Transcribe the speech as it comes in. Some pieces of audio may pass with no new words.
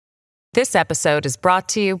This episode is brought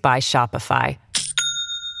to you by Shopify.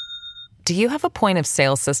 Do you have a point of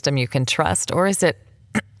sale system you can trust, or is it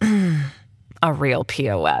a real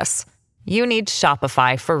POS? You need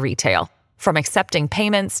Shopify for retail. From accepting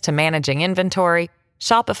payments to managing inventory,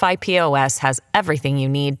 Shopify POS has everything you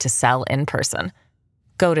need to sell in person.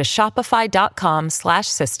 Go to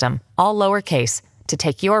shopify.com/system, all lowercase, to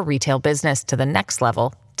take your retail business to the next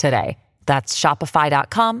level today. That's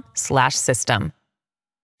shopify.com/system.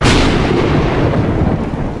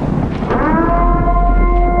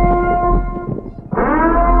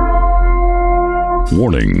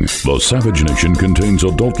 Warning, the Savage Nation contains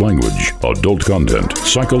adult language, adult content,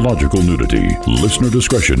 psychological nudity. Listener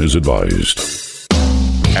discretion is advised.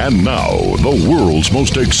 And now, the world's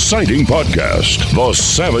most exciting podcast, The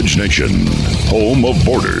Savage Nation, home of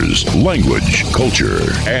borders, language,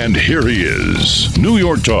 culture. And here he is, New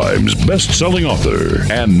York Times best-selling author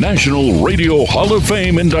and National Radio Hall of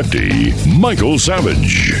Fame inductee, Michael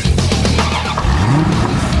Savage.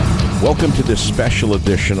 Welcome to this special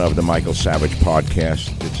edition of the Michael Savage podcast.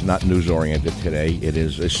 It's not news-oriented today. It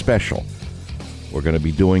is a special. We're going to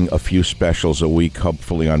be doing a few specials a week,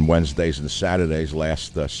 hopefully on Wednesdays and Saturdays.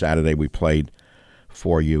 Last Saturday we played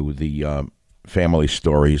for you the family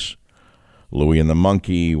stories, Louie and the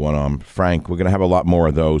Monkey, one on Frank. We're going to have a lot more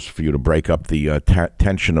of those for you to break up the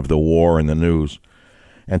tension of the war and the news.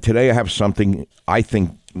 And today I have something I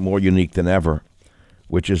think more unique than ever,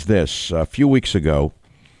 which is this. A few weeks ago,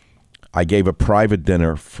 I gave a private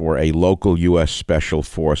dinner for a local U.S. Special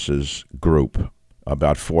Forces group,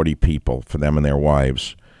 about 40 people, for them and their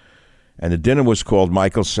wives. And the dinner was called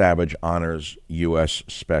Michael Savage Honors U.S.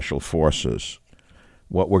 Special Forces.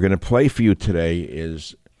 What we're going to play for you today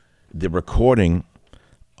is the recording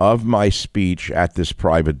of my speech at this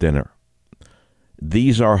private dinner.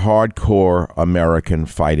 These are hardcore American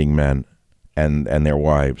fighting men and their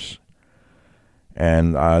wives.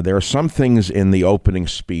 And there are some things in the opening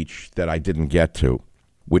speech that I didn't get to,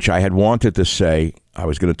 which I had wanted to say. I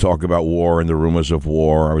was going to talk about war and the rumors of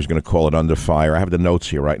war. I was going to call it Under Fire. I have the notes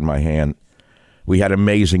here right in my hand. We had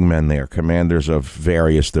amazing men there, commanders of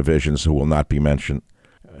various divisions who will not be mentioned.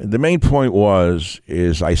 The main point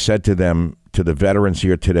is I said to them, to the veterans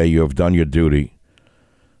here today, you have done your duty.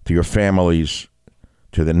 To your families,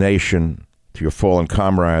 to the nation, to your fallen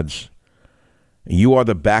comrades, you are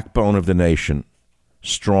the backbone of the nation.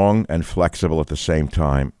 Strong and flexible at the same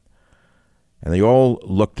time. And they all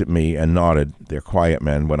looked at me and nodded, they're quiet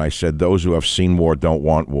men, when I said, those who have seen war don't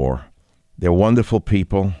want war. They're wonderful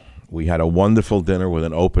people. We had a wonderful dinner with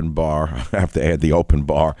an open bar. I have to add the open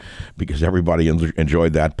bar because everybody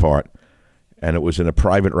enjoyed that part. And it was in a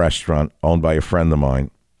private restaurant owned by a friend of mine.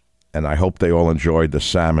 And I hope they all enjoyed the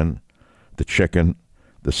salmon, the chicken,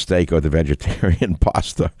 the steak, or the vegetarian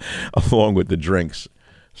pasta, along with the drinks.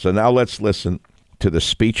 So now let's listen to the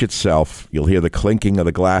speech itself. You'll hear the clinking of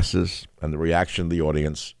the glasses and the reaction of the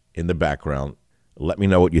audience in the background. Let me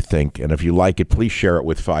know what you think. And if you like it, please share it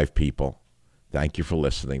with 5 people. Thank you for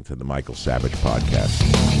listening to the Michael Savage podcast.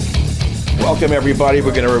 Welcome, everybody.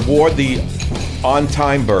 We're going to reward the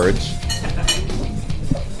on-time birds.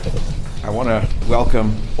 I want to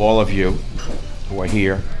welcome all of you who are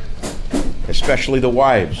here, especially the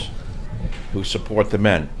wives who support the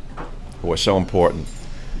men, who are so important.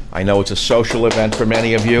 I know it's a social event for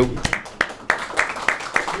many of you.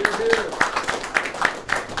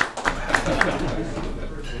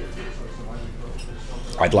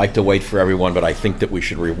 I'd like to wait for everyone, but I think that we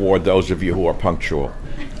should reward those of you who are punctual.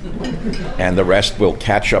 And the rest will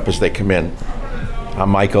catch up as they come in. I'm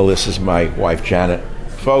Michael, this is my wife Janet.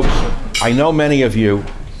 Folks, I know many of you,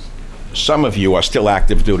 some of you are still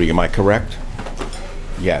active duty, am I correct?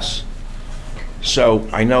 Yes. So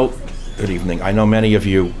I know, good evening, I know many of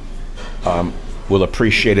you will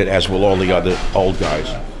appreciate it, as will all the other old guys.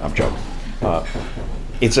 I'm joking.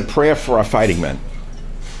 It's a prayer for our fighting men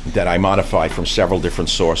that I modified from several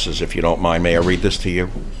different sources. If you don't mind, may I read this to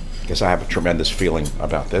you? Because I have a tremendous feeling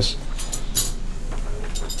about this.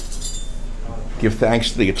 Give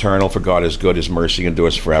thanks to the Eternal, for God is good, his mercy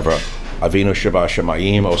endures forever. Avinu Shabbat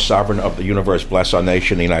Shemayim, O Sovereign of the universe, bless our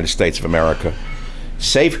nation, the United States of America.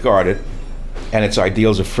 Safeguard it and its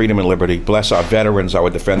ideals of freedom and liberty. Bless our veterans, our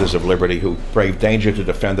defenders of liberty, who brave danger to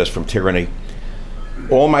defend us from tyranny.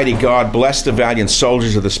 Almighty God, bless the valiant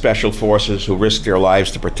soldiers of the Special Forces who risk their lives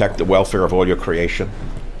to protect the welfare of all your creation.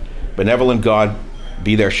 Benevolent God,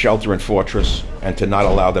 be their shelter and fortress, and to not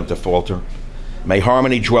allow them to falter. May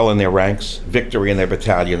harmony dwell in their ranks, victory in their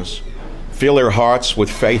battalions. Fill their hearts with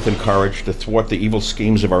faith and courage to thwart the evil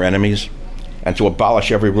schemes of our enemies and to abolish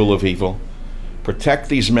every rule of evil. Protect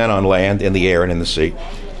these men on land, in the air, and in the sea,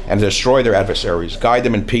 and destroy their adversaries. Guide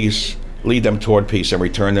them in peace lead them toward peace, and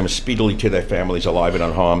return them speedily to their families alive and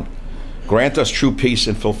unharmed. Grant us true peace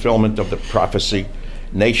and fulfillment of the prophecy.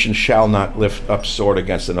 Nation shall not lift up sword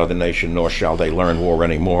against another nation, nor shall they learn war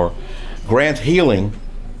anymore. Grant healing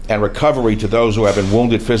and recovery to those who have been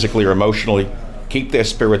wounded physically or emotionally. Keep their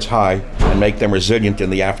spirits high and make them resilient in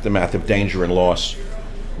the aftermath of danger and loss.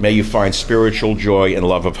 May you find spiritual joy and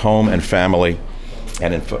love of home and family,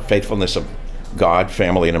 and in faithfulness of God,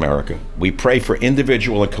 family, and America. We pray for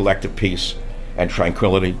individual and collective peace and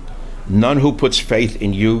tranquility. None who puts faith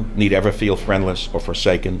in you need ever feel friendless or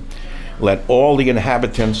forsaken. Let all the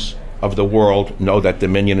inhabitants of the world know that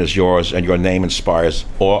dominion is yours and your name inspires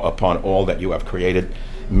awe upon all that you have created.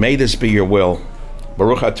 May this be your will.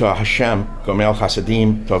 Baruch atah Hashem, Gomel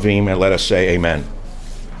Chasadim Tovim, and let us say amen.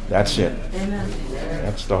 That's it. Amen.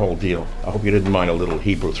 That's the whole deal. I hope you didn't mind a little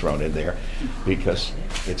Hebrew thrown in there, because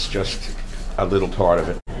it's just a little part of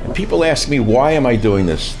it. And people ask me, why am I doing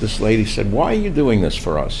this? This lady said, why are you doing this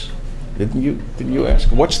for us? Didn't you ask?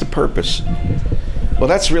 What's the purpose? Well,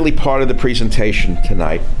 that's really part of the presentation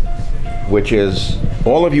tonight, which is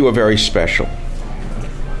all of you are very special,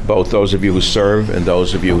 both those of you who serve and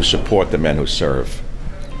those of you who support the men who serve.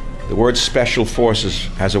 The word Special Forces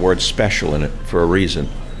has a word special in it for a reason.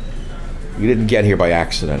 You didn't get here by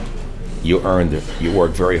accident. You earned it. You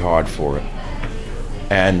worked very hard for it.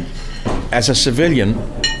 And as a civilian,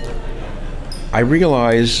 I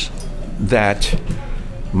realize that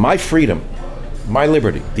my freedom, my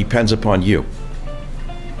liberty, depends upon you.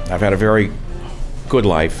 I've had a very good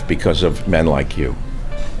life because of men like you.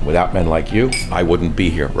 Without men like you, I wouldn't be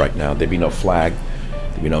here right now. There'd be no flag,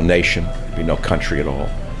 there'd be no nation, there'd be no country at all.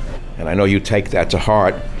 And I know you take that to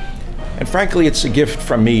heart. And frankly, it's a gift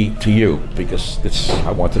from me to you, because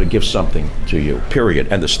I wanted to give something to you,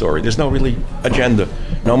 period, end of story. There's no really agenda,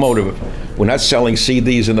 no motive. We're not selling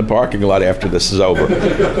CDs in the parking lot after this is over.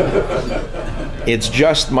 It's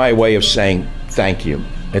just my way of saying thank you.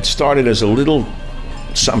 It started as a little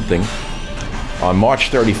something. On March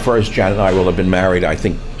 31st, Janet and I will have been married. I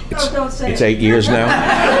think it's 8 years now.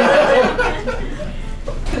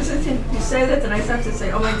 You say that, and I start to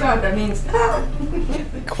say, oh my God, that means...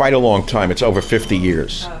 Quite a long time. It's over 50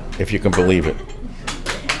 years, if you can believe it.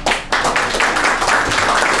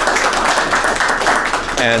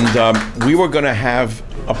 And we were going to have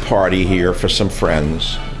a party here for some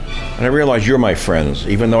friends. And I realize you're my friends.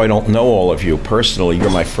 Even though I don't know all of you personally, you're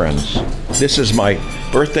my friends. This is my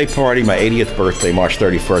birthday party, my 80th birthday, March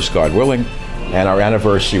 31st, God willing, and our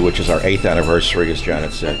anniversary, which is our 8th anniversary, as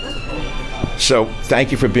Janet said. So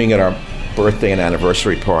thank you for being at our birthday and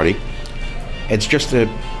anniversary party. It's just a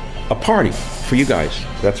party for you guys.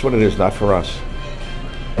 That's what it is, not for us.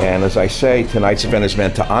 And as I say, tonight's event is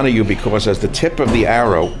meant to honor you, because as the tip of the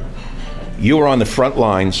arrow, you are on the front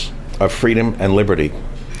lines of freedom and liberty.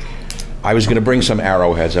 I was going to bring some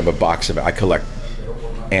arrowheads. I have a box of it. I collect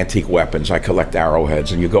antique weapons. I collect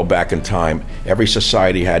arrowheads. And you go back in time, every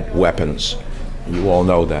society had weapons. You all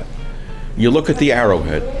know that. You look at the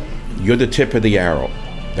arrowhead. You're the tip of the arrow.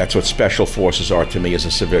 That's what special forces are to me as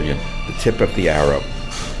a civilian, the tip of the arrow.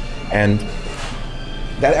 And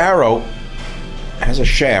that arrow has a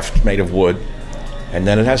shaft made of wood, and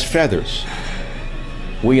then it has feathers.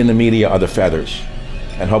 We in the media are the feathers.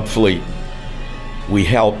 And hopefully we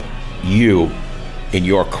help you in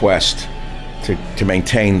your quest to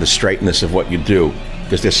maintain the straightness of what you do,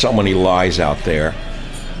 because there's so many lies out there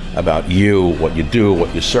about you, what you do,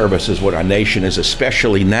 what your service is, what our nation is,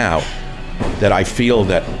 especially now that I feel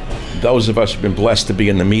that those of us who've been blessed to be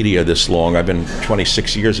in the media this long, I've been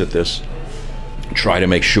 26 years at this, try to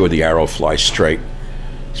make sure the arrow flies straight,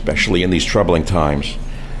 especially in these troubling times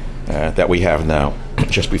that we have now.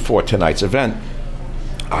 Just before tonight's event,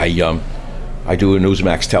 I do a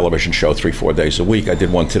Newsmax television show 3-4 days a week. I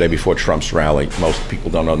did one today before Trump's rally. Most people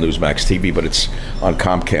don't know Newsmax TV, but it's on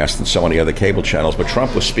Comcast and so many other cable channels. But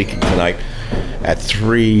Trump was speaking tonight at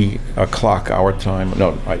 3 o'clock our time.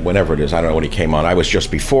 No, whenever it is. I don't know when he came on. I was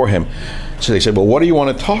just before him. So they said, well, what do you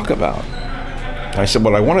want to talk about? I said,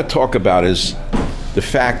 what I want to talk about is the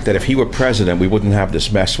fact that if he were president, we wouldn't have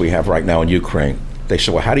this mess we have right now in Ukraine. They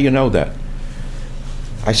said, well, how do you know that?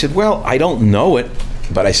 I said, well, I don't know it,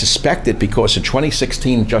 but I suspect it because in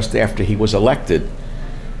 2016, just after he was elected,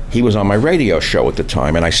 he was on my radio show at the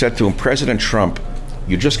time, and I said to him, President Trump,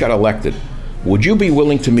 you just got elected. Would you be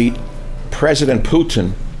willing to meet President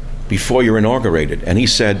Putin before you're inaugurated? And he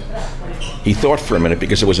said, he thought for a minute,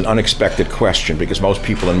 because it was an unexpected question, because most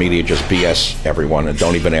people in media just BS everyone and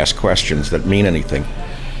don't even ask questions that mean anything.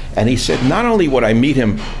 And he said, not only would I meet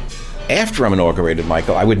him after I'm inaugurated,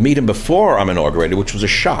 Michael, I would meet him before I'm inaugurated, which was a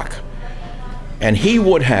shock. And he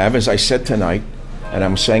would have, as I said tonight, and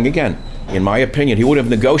I'm saying again, in my opinion, he would have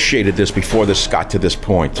negotiated this before this got to this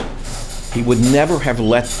point. He would never have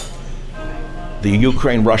let the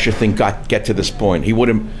Ukraine-Russia thing get to this point. He would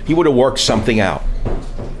have worked something out.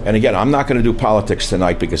 And again, I'm not going to do politics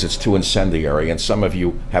tonight because it's too incendiary, and some of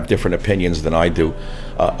you have different opinions than I do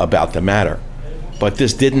about the matter. But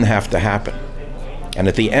this didn't have to happen. And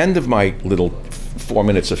at the end of my little 4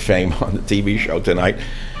 minutes of fame on the TV show tonight,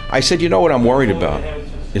 I said, you know what I'm worried about?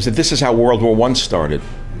 Is that this is how World War I started.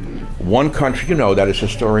 One country, you know that as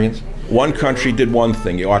historians, one country did one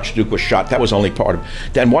thing, the Archduke was shot, that was only part of it.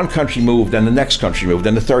 Then one country moved, then the next country moved,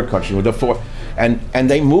 then the third country moved, the fourth, and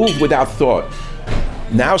they moved without thought.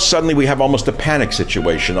 Now suddenly we have almost a panic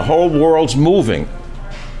situation. The whole world's moving.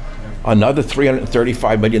 Another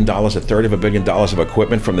 $335 million, a third of $1 billion of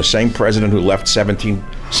equipment from the same president who left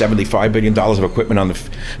 $75 billion of equipment on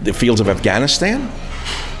the fields of Afghanistan?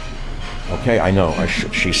 Okay, I know.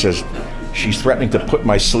 She says she's threatening to put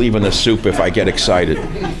my sleeve in the soup if I get excited.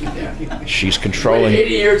 She's controlling. 80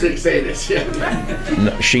 years to say this.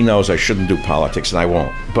 No, she knows I shouldn't do politics, and I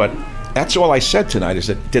won't. But that's all I said tonight, is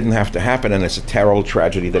it didn't have to happen, and it's a terrible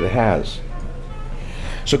tragedy that it has.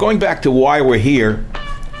 So going back to why we're here,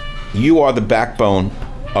 you are the backbone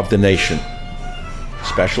of the nation.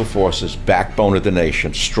 Special Forces, backbone of the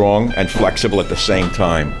nation, strong and flexible at the same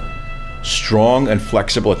time. Strong and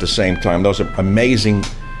flexible at the same time. Those are amazing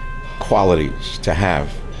qualities to have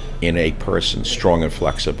in a person, strong and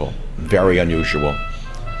flexible. Very unusual.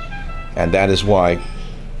 And that is why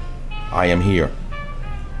I am here.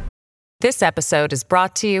 This episode is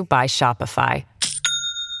brought to you by Shopify.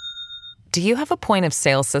 Do you have a point of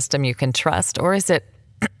sale system you can trust, or is it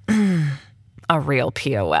a real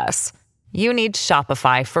POS? You need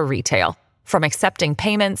Shopify for retail. From accepting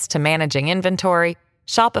payments to managing inventory,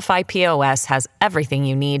 Shopify POS has everything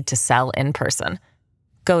you need to sell in person.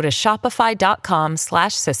 Go to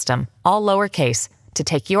shopify.com/system, all lowercase, to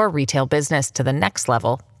take your retail business to the next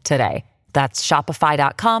level today. That's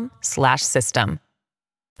shopify.com/system.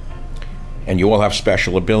 And you all have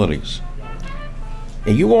special abilities.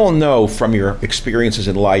 And you all know from your experiences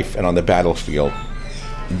in life and on the battlefield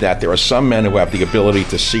that there are some men who have the ability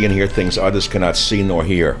to see and hear things others cannot see nor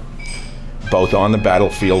hear, both on the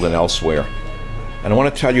battlefield and elsewhere. And I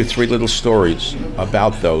want to tell you 3 little stories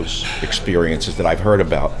about those experiences that I've heard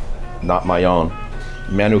about, not my own.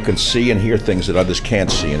 Men who can see and hear things that others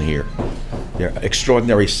can't see and hear. They're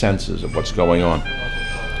extraordinary senses of what's going on.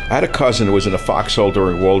 I had a cousin who was in a foxhole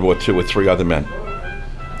during World War II with 3 other men.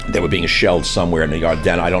 They were being shelled somewhere in the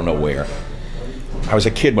Ardennes, I don't know where. I was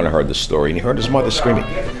a kid when I heard this story, and he heard his mother screaming,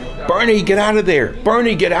 "Bernie, get out of there!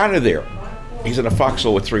 Bernie, get out of there!" He's in a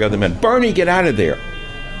foxhole with 3 other men. "Bernie, get out of there!"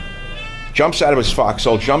 Jumps out of his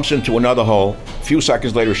foxhole, jumps into another hole. A few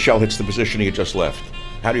seconds later, a shell hits the position he had just left.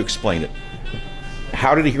 How do you explain it?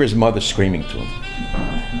 How did he hear his mother screaming to him?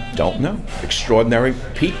 Don't know. Extraordinary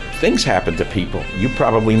things happen to people. You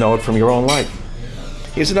probably know it from your own life.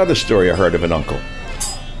 Here's another story I heard of an uncle.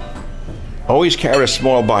 Always carried a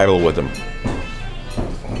small Bible with him.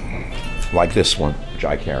 Like this one, which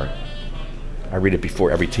I carry. I read it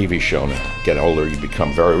before every TV show. And get older, you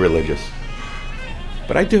become very religious.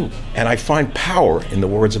 But I do. And I find power in the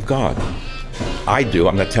words of God. I do.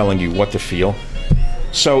 I'm not telling you what to feel.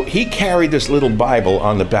 So he carried this little Bible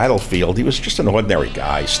on the battlefield. He was just an ordinary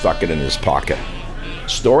guy, stuck it in his pocket.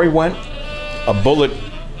 Story went, a bullet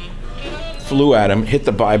flew at him, hit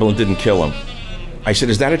the Bible, and didn't kill him. I said,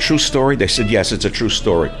 "Is that a true story?" They said, "Yes, it's a true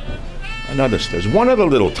story." There's one other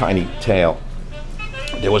little tiny tale.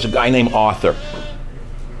 There was a guy named Arthur.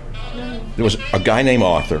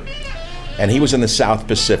 And he was in the South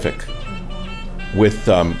Pacific with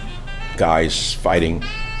guys fighting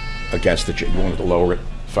against you wanted to lower it,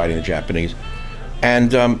 fighting the Japanese.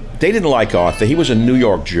 And they didn't like Arthur. He was a New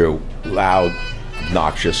York Jew, loud,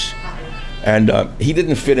 obnoxious. And he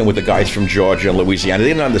didn't fit in with the guys from Georgia and Louisiana. They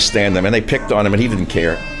didn't understand them, and they picked on him, and he didn't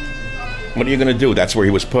care. What are you going to do? That's where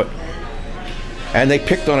he was put. And they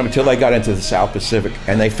picked on him until they got into the South Pacific.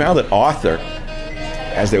 And they found that Arthur,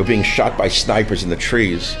 as they were being shot by snipers in the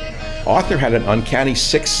trees, Arthur had an uncanny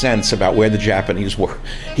sixth sense about where the Japanese were.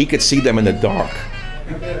 He could see them in the dark.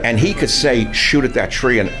 And he could say, "Shoot at that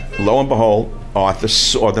tree." And lo and behold, Arthur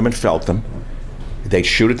saw them and felt them. They'd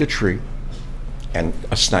shoot at the tree, and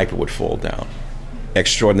a sniper would fall down.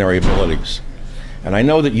 Extraordinary abilities. And I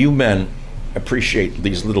know that you men appreciate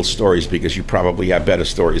these little stories because you probably have better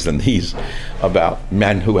stories than these about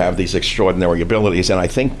men who have these extraordinary abilities. And I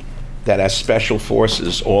think that as Special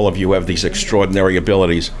Forces, all of you have these extraordinary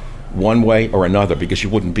abilities one way or another, because you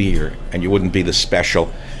wouldn't be here and you wouldn't be the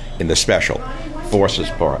special in the Special Forces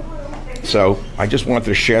part. So I just wanted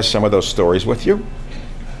to share some of those stories with you.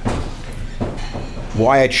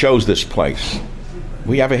 why I chose this place.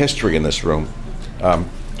 We have a history in this room,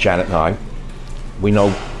 Janet and I. We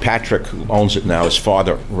know Patrick, who owns it now. His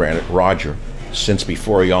father ran it, Roger. Since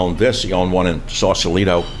before he owned this, he owned one in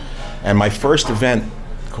Sausalito. And my first event,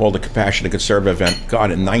 called the Compassionate Conservative event,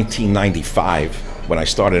 God, in 1995, when I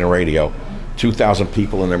started in radio, 2,000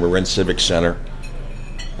 people in the Marin Civic Center.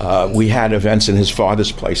 We had events in his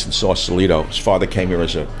father's place in Sausalito. His father came here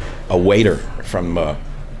as a waiter from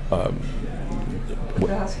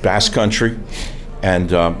Basque Country,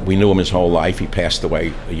 and we knew him his whole life. He passed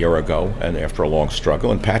away a year ago, and after a long struggle,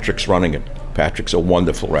 and Patrick's running it. Patrick's a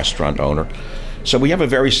wonderful restaurant owner. So we have a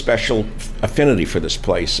very special affinity for this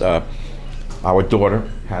place. Our daughter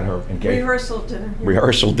had her rehearsal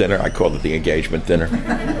dinner. I called it the engagement dinner.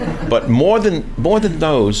 But more than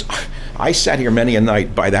those, I sat here many a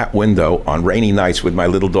night by that window on rainy nights with my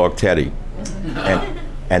little dog Teddy.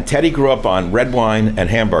 And Teddy grew up on red wine and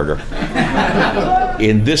hamburger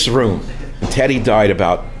in this room. Teddy died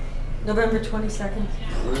about November 22nd.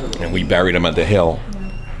 And we buried him at the hill.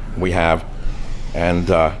 We have. And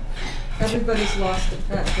everybody's lost it.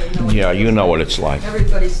 Yeah, you know what it's like.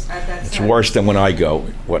 Everybody's at that It's side. worse than when I go,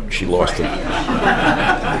 what she lost it.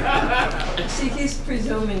 See, he's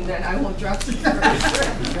presuming that I won't drop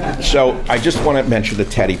the So I just want to mention the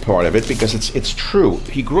Teddy part of it because it's true.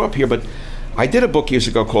 He grew up here, but I did a book years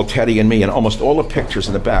ago called Teddy and Me, and almost all the pictures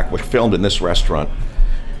in the back were filmed in this restaurant.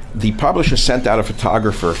 The publisher sent out a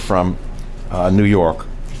photographer from New York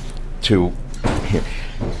to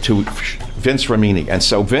Vince Ramini. And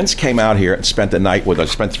so Vince came out here and spent the night with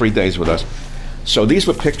us, spent 3 days with us. So these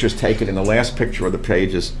were pictures taken, in the last picture of the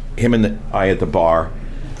page is him and I at the bar,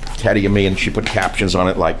 Teddy and me, and she put captions on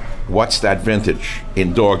it like, "What's that vintage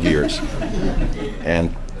in dog years?"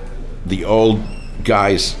 And the old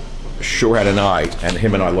guys sure had an eye, and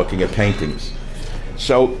him and I looking at paintings.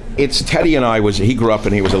 So it's Teddy and I, he grew up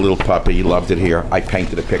and he was a little puppy, he loved it here. I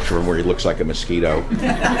painted a picture of him where he looks like a mosquito.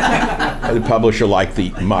 The publisher liked the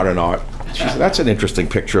modern art. She said, "That's an interesting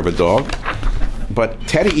picture of a dog." But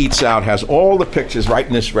Teddy Eats Out has all the pictures right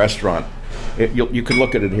in this restaurant. You can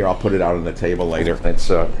look at it here, I'll put it out on the table later. It's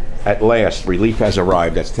at last, relief has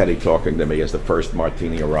arrived. That's Teddy talking to me as the first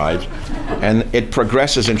martini arrives. And it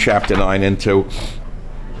progresses in chapter 9 into,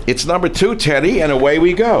 "It's number 2, Teddy, and away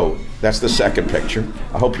we go." That's the second picture.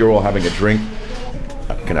 I hope you're all having a drink.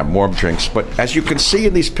 I can have more drinks. But as you can see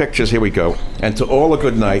in these pictures, here we go. And to all a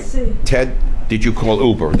good night. Ted, did you call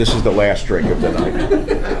Uber? This is the last drink of the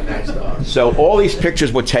night. So all these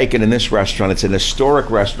pictures were taken in this restaurant. It's an historic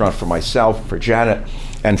restaurant for myself, for Janet,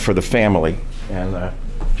 and for the family. And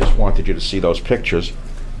just wanted you to see those pictures.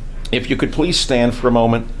 If you could please stand for a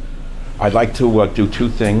moment. I'd like to do 2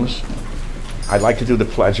 things. I'd like to do the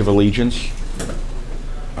Pledge of Allegiance.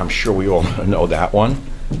 I'm sure we all know that one.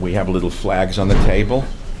 We have little flags on the table.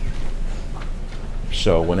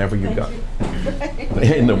 So whenever you got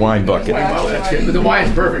in the wine bucket. Well, that's good. The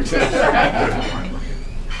wine's perfect.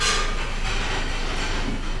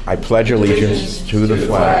 I pledge allegiance to the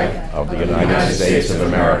flag of the United States of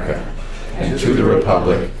America and to the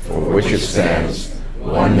republic for which it stands,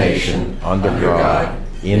 one nation, under God,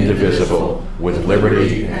 indivisible, with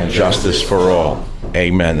liberty and justice for all.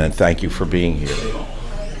 Amen, and thank you for being here.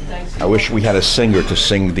 I wish we had a singer to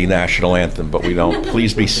sing the national anthem, but we don't.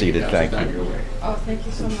 Please be seated, thank you. Oh, thank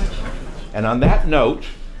you so much. And on that note,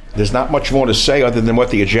 there's not much more to say other than what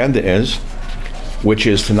the agenda is, which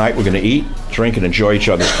is tonight we're going to eat, drink, and enjoy each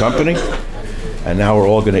other's company. And now we're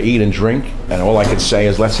all going to eat and drink, and all I can say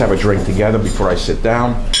is let's have a drink together before I sit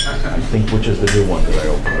down. I think, which is the new one that I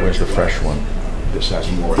opened? Where's the fresh one? This has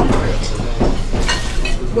more.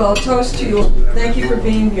 Well, toast to you. Thank you for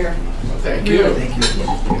being here. Thank you. Really. Thank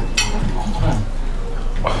you.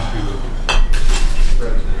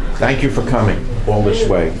 Thank you for coming all this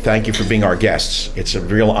way. Thank you for being our guests. It's a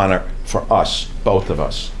real honor for us, both of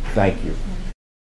us. Thank you.